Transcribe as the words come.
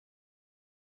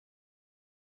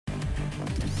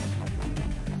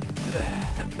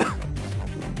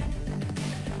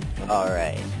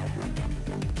Alright.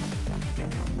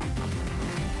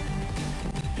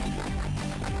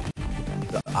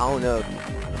 So, I don't know if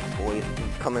the voice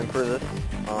is coming for this.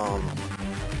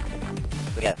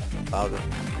 But yes, I'll just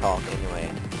talk anyway.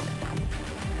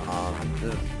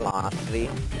 This is Velocity,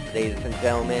 ladies and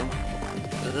gentlemen.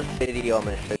 So this video I'm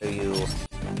going to show you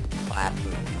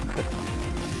classes.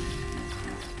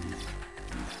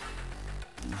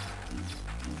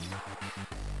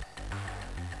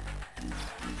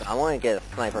 So I want to get a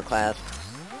sniper class.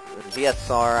 The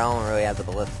DSR, I don't really have the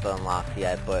ballista unlocked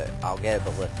yet, but I'll get a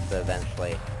ballista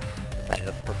eventually. I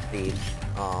just proceed.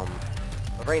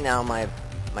 But right now my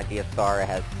DSR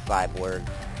has cyborg,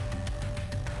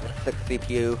 6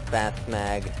 CPU, fast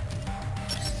mag,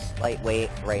 lightweight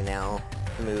right now,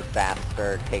 move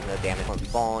faster, take no damage when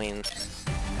falling,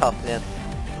 toughness,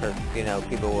 because, you know,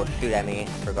 people will shoot at me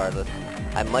regardless.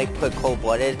 I might put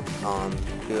cold-blooded,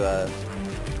 to a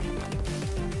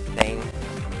thing.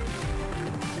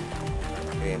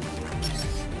 Okay.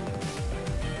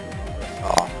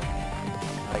 Oh,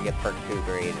 I get perk 2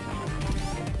 grade.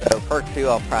 So perk 2,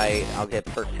 I'll get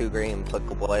perk 2 grade and put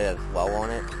cold-blooded as well on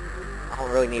it. I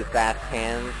don't really need fast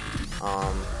hands,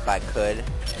 if I could.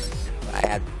 I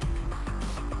had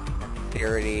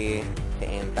dexterity to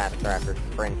aim faster after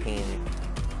sprinting.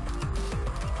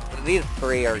 So these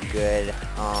three are good.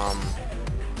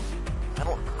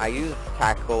 I use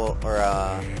tactical, or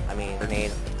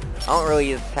grenades. I don't really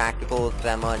use tacticals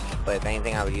that much, but if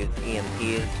anything I would use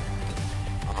EMPs.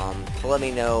 So let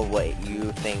me know what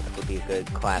you think would be a good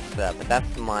class setup, but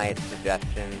that's my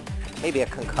suggestion. Maybe a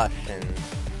concussion.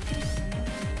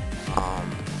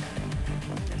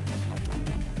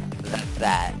 That's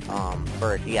that,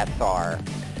 for a DSR.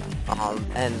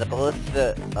 And the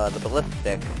ballista,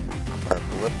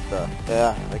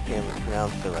 yeah, I can't even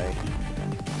pronounce it right.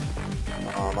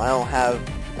 I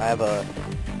have a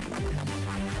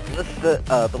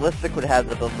ballistic would have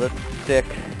the ballista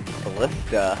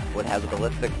would have the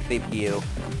ballistic CPU,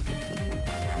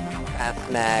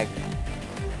 fast mag.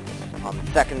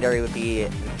 Secondary would be,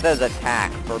 instead of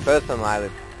attack, for both of them I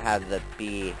would have the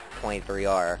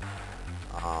B23R.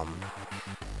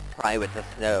 Probably with this,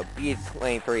 no,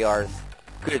 B23R is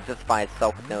good just by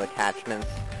itself with no attachments.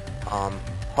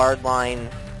 Hardline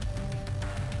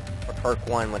for perk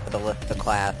 1 with the ballista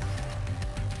class.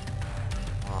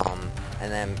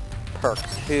 And then perk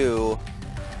 2,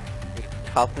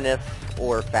 toughness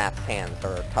or fast hands,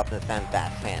 or toughness and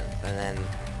fast hands. And then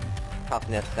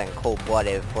toughness and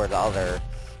cold-blooded for the other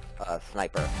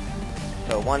sniper.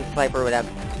 So one sniper would have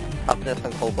toughness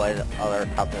and cold-blooded, other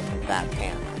toughness and fast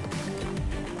hands.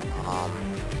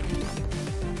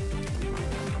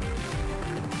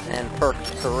 And perk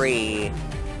 3,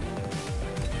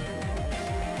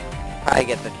 probably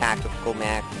get the tactical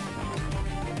max,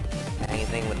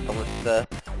 anything with ballista,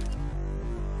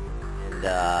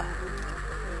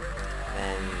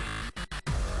 and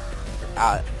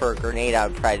for a grenade I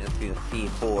would probably just use a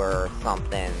C4 or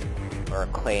something, or a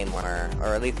claymore,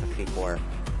 or at least a C4,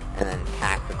 and then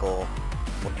tactical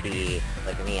would be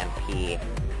like an EMP or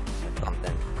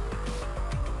something.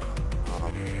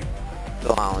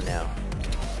 So I don't know.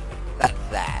 That's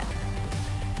that.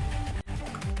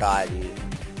 God, dude.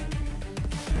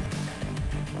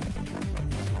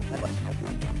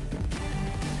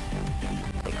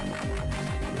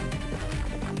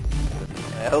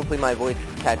 Hopefully my voice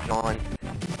is catching on.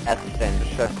 That's been the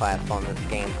show class on this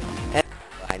game. And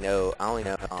I only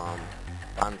know,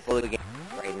 I'm slowly getting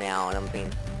right now, and I'm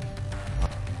being...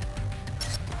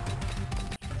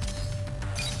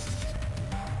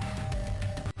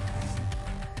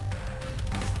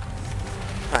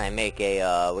 try and make a,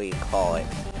 what do you call it?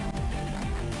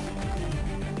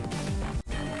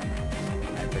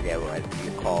 I forget what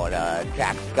you call it,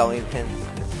 Jack Skellington.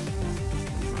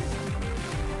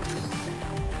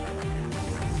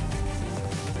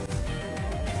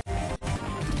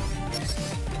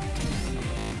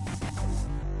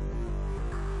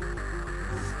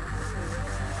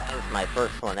 That was my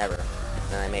first one ever,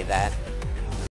 and I made that.